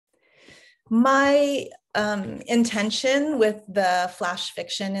My intention with the flash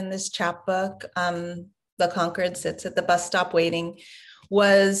fiction in this chapbook, The Conquered Sits at the Bus Stop Waiting,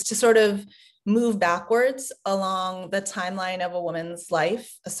 was to sort of move backwards along the timeline of a woman's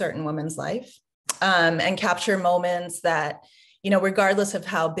life, a certain woman's life, and capture moments that, regardless of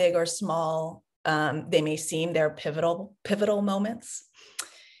how big or small they may seem, they're pivotal moments.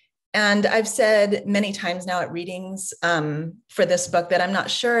 And I've said many times now at readings for this book that I'm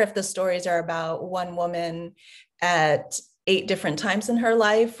not sure if the stories are about one woman at 8 different times in her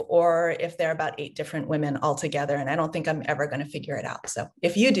life, or if they're about 8 different women altogether. And I don't think I'm ever going to figure it out. So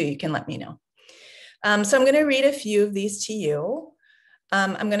if you do, you can let me know. So I'm going to read a few of these to you.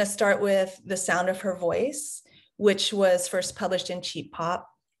 I'm going to start with The Sound of Her Voice, which was first published in Cheap Pop.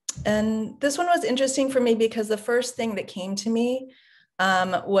 And this one was interesting for me because the first thing that came to me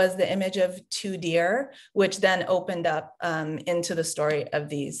was the image of 2 deer, which then opened up into the story of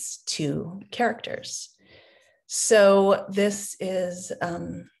these 2 characters. So this is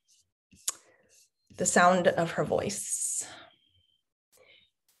The Sound of Her Voice.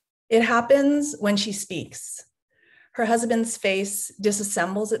 It happens when she speaks. Her husband's face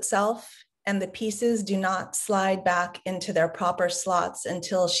disassembles itself, and the pieces do not slide back into their proper slots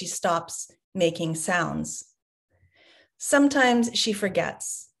until she stops making sounds. Sometimes she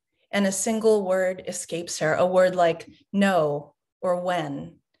forgets, and a single word escapes her, a word like no or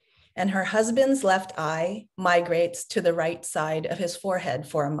when, and her husband's left eye migrates to the right side of his forehead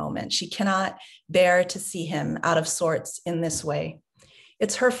for a moment. She cannot bear to see him out of sorts in this way.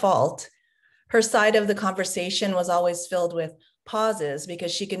 It's her fault. Her side of the conversation was always filled with pauses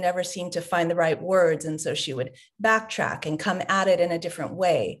because she could never seem to find the right words, and so she would backtrack and come at it in a different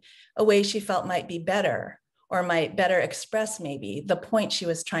way, a way she felt might be better, or might better express maybe the point she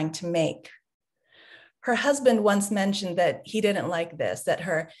was trying to make. Her husband once mentioned that he didn't like this, that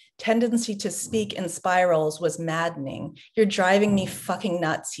her tendency to speak in spirals was maddening. "You're driving me fucking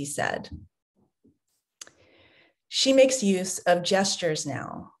nuts," he said. She makes use of gestures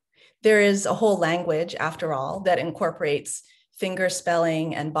now. There is a whole language, after all, that incorporates finger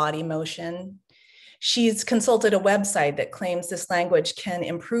spelling and body motion. She's consulted a website that claims this language can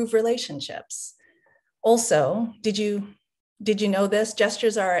improve relationships. Also, did you know this?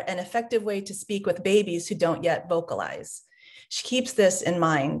 Gestures are an effective way to speak with babies who don't yet vocalize. She keeps this in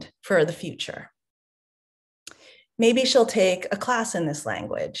mind for the future. Maybe she'll take a class in this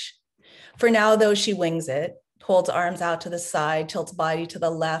language. For now, though, she wings it, holds arms out to the side, tilts body to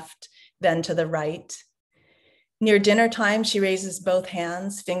the left, then to the right. Near dinner time, she raises both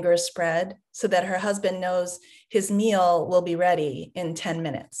hands, fingers spread, so that her husband knows his meal will be ready in 10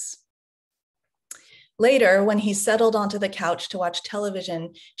 minutes. Later, when he's settled onto the couch to watch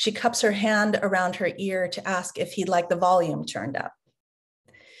television, she cups her hand around her ear to ask if he'd like the volume turned up.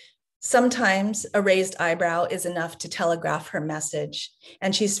 Sometimes a raised eyebrow is enough to telegraph her message,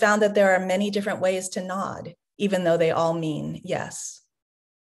 and she's found that there are many different ways to nod, even though they all mean yes.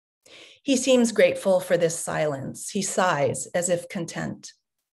 He seems grateful for this silence. He sighs as if content.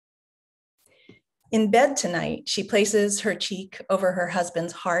 In bed tonight, she places her cheek over her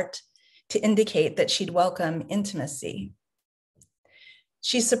husband's heart to indicate that she'd welcome intimacy.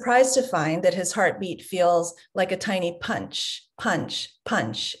 She's surprised to find that his heartbeat feels like a tiny punch, punch,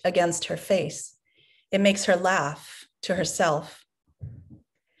 punch against her face. It makes her laugh to herself.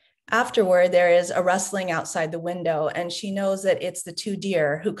 Afterward, there is a rustling outside the window, and she knows that it's the 2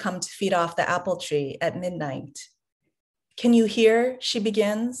 deer who come to feed off the apple tree at midnight. "Can you hear?" she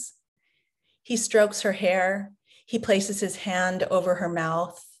begins. He strokes her hair. He places his hand over her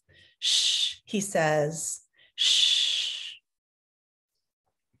mouth. "Shh," he says, "shh."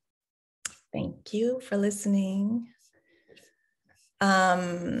 Thank you for listening.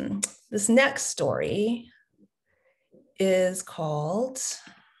 This next story is called,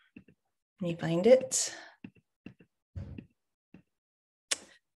 let me find it.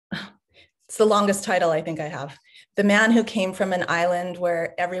 It's the longest title I think I have. "The Man Who Came from an Island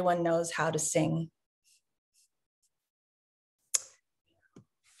Where Everyone Knows How to Sing."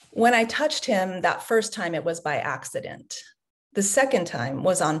 When I touched him that first time, it was by accident. The second time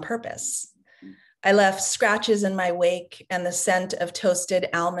was on purpose. I left scratches in my wake, and the scent of toasted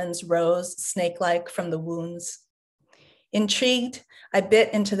almonds rose snake-like from the wounds. Intrigued, I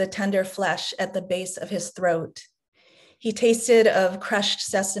bit into the tender flesh at the base of his throat. He tasted of crushed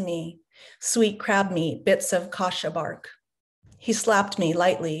sesame, sweet crab meat, bits of kasha bark. He slapped me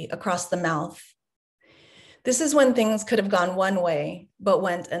lightly across the mouth. This is when things could have gone one way, but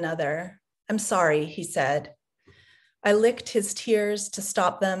went another. "I'm sorry," he said. I licked his tears to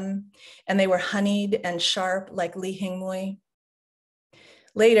stop them, and they were honeyed and sharp like Li Hingmui.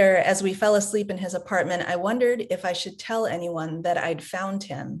 Later, as we fell asleep in his apartment, I wondered if I should tell anyone that I'd found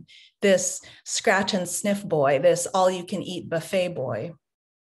him, this scratch and sniff boy, this all-you-can-eat buffet boy.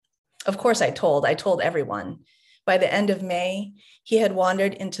 Of course I told everyone. By the end of May, he had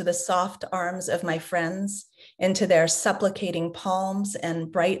wandered into the soft arms of my friends, into their supplicating palms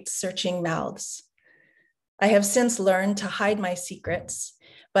and bright searching mouths. I have since learned to hide my secrets,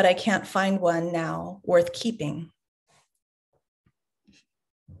 but I can't find one now worth keeping.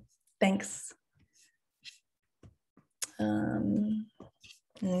 Thanks.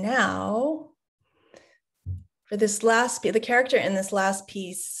 Now, for this last piece, the character in this last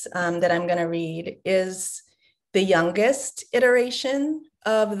piece that I'm going to read is the youngest iteration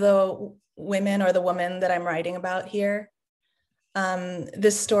of the women or the woman that I'm writing about here.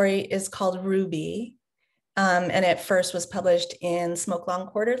 This story is called Ruby, and it first was published in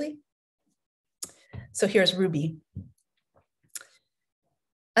SmokeLong Quarterly. So here's Ruby.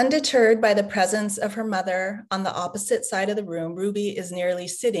 Undeterred by the presence of her mother on the opposite side of the room, Ruby is nearly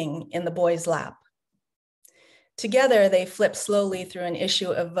sitting in the boy's lap. Together, they flip slowly through an issue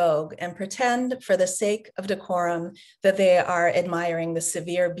of Vogue and pretend, for the sake of decorum, that they are admiring the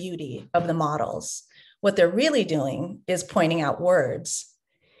severe beauty of the models. What they're really doing is pointing out words.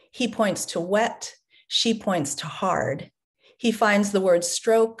 He points to wet, she points to hard. He finds the word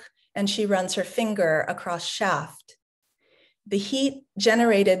stroke, and she runs her finger across shaft. The heat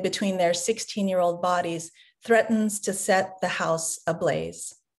generated between their 16-year-old bodies threatens to set the house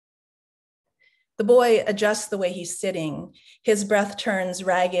ablaze. The boy adjusts the way he's sitting. His breath turns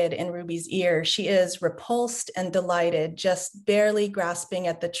ragged in Ruby's ear. She is repulsed and delighted, just barely grasping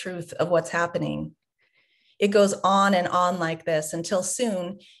at the truth of what's happening. It goes on and on like this until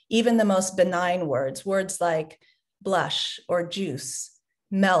soon, even the most benign words like blush or juice,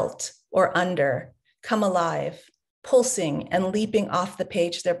 melt or under, come alive, pulsing and leaping off the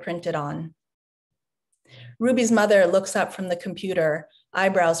page they're printed on. Ruby's mother looks up from the computer,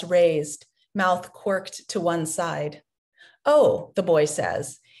 eyebrows raised, mouth quirked to one side. Oh, the boy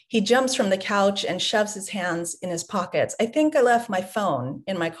says. He jumps from the couch and shoves his hands in his pockets. I think I left my phone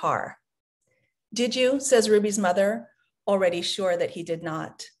in my car. Did you? Says Ruby's mother, already sure that he did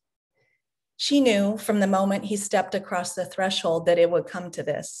not. She knew from the moment he stepped across the threshold that it would come to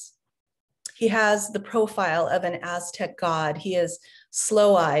this. He has the profile of an Aztec god. He is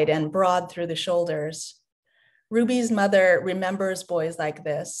slow-eyed and broad through the shoulders. Ruby's mother remembers boys like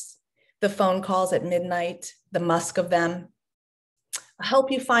this, the phone calls at midnight, the musk of them. I'll help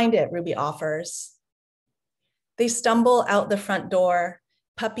you find it, Ruby offers. They stumble out the front door,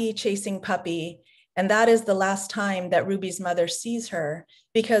 puppy chasing puppy, and that is the last time that Ruby's mother sees her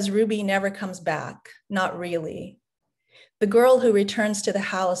because Ruby never comes back, not really. The girl who returns to the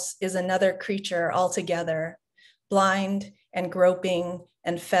house is another creature altogether, blind and groping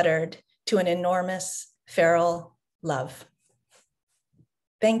and fettered to an enormous feral love.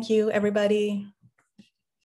 Thank you, everybody.